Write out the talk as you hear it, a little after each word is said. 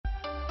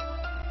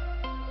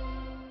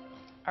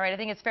All right, I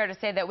think it's fair to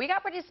say that we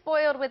got pretty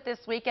spoiled with this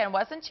weekend.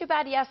 Wasn't too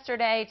bad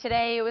yesterday.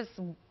 Today it was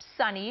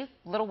sunny,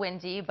 a little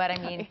windy, but I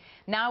mean,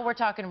 now we're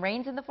talking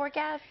rains in the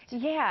forecast.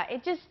 Yeah,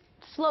 it just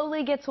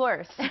slowly gets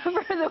worse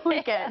for the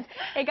weekend.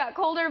 It got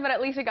colder, but at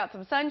least we got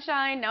some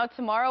sunshine. Now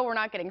tomorrow we're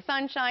not getting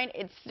sunshine.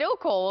 It's still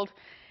cold.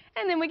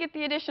 And then we get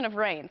the addition of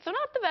rain. So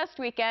not the best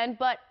weekend,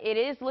 but it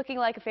is looking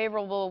like a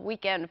favorable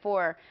weekend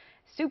for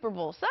Super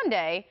Bowl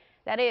Sunday.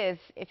 That is,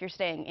 if you're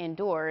staying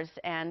indoors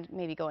and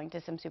maybe going to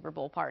some Super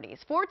Bowl parties.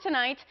 For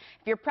tonight,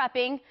 if you're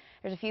prepping,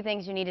 there's a few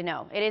things you need to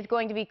know. It is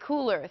going to be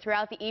cooler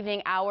throughout the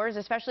evening hours,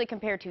 especially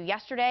compared to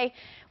yesterday.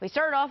 We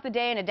started off the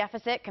day in a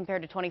deficit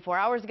compared to 24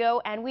 hours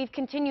ago, and we've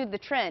continued the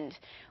trend.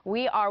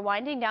 We are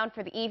winding down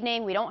for the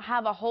evening. We don't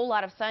have a whole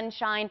lot of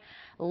sunshine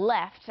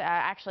left.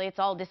 Actually, it's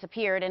all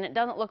disappeared, and it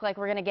doesn't look like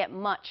we're going to get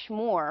much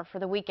more for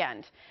the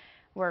weekend.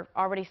 We're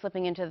already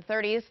slipping into the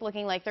 30s,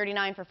 looking like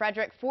 39 for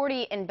Frederick,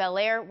 40 in Bel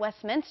Air,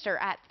 Westminster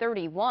at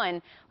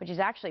 31, which is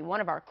actually one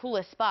of our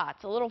coolest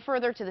spots. A little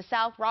further to the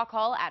south, Rock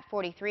Hall at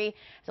 43, as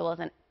well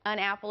as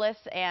Annapolis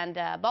and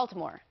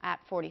Baltimore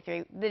at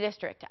 43, the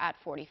district at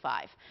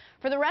 45.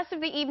 For the rest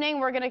of the evening,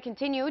 we're going to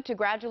continue to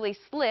gradually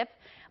slip,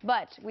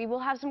 but we will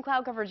have some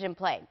cloud coverage in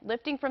play.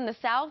 Lifting from the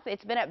south,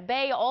 it's been at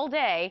bay all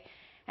day,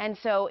 and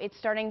so it's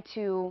starting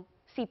to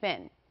seep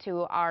in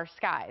to our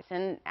skies.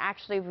 And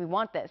actually we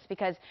want this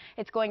because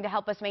it's going to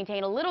help us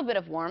maintain a little bit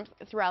of warmth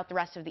throughout the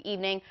rest of the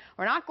evening.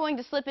 We're not going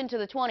to slip into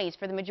the 20s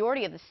for the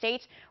majority of the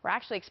state. We're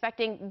actually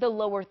expecting the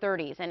lower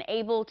 30s and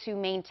able to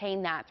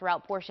maintain that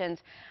throughout portions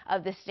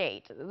of the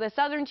state. The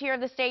southern tier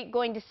of the state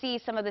going to see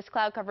some of this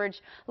cloud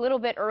coverage a little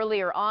bit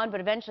earlier on,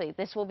 but eventually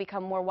this will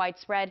become more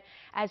widespread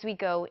as we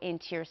go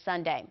into your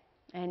Sunday.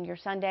 And your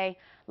Sunday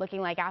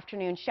looking like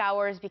afternoon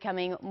showers,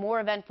 becoming more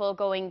eventful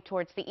going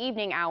towards the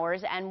evening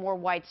hours and more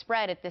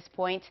widespread at this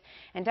point.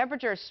 And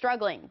temperatures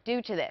struggling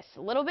due to this.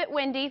 A little bit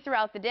windy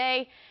throughout the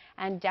day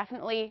and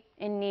definitely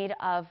in need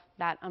of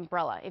that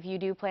umbrella. If you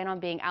do plan on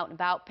being out and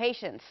about,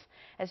 patience,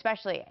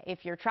 especially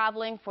if you're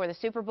traveling for the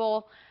Super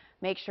Bowl.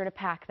 Make sure to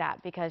pack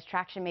that because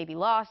traction may be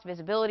lost,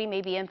 visibility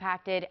may be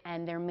impacted,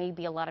 and there may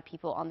be a lot of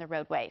people on the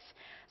roadways.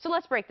 So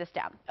let's break this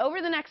down.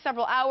 Over the next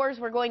several hours,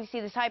 we're going to see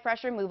this high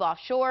pressure move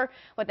offshore.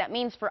 What that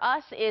means for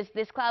us is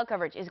this cloud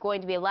coverage is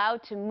going to be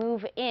allowed to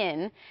move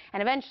in.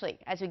 And eventually,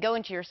 as we go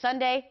into your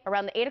Sunday,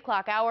 around the 8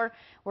 o'clock hour,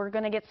 we're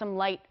going to get some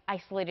light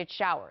isolated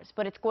showers.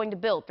 But it's going to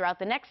build throughout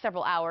the next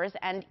several hours,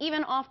 and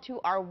even off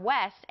to our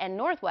west and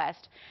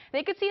northwest,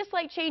 they could see a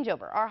slight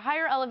changeover. Our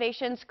higher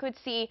elevations could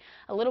see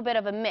a little bit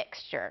of a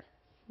mixture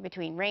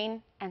between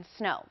rain and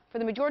snow. For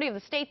the majority of the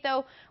state,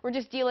 though, we're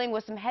just dealing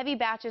with some heavy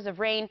batches of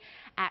rain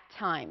at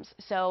times.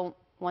 So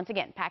once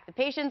again, pack the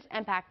patience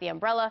and pack the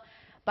umbrella.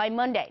 By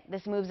Monday,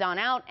 this moves on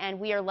out and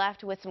we are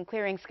left with some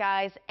clearing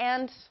skies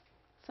and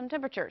some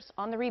temperatures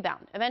on the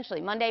rebound. Eventually,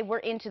 Monday, we're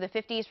into the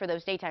 50s for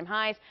those daytime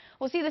highs.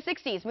 We'll see the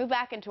 60s move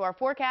back into our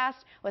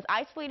forecast with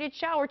isolated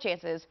shower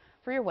chances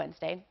for your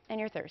Wednesday and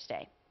your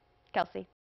Thursday. Kelsey.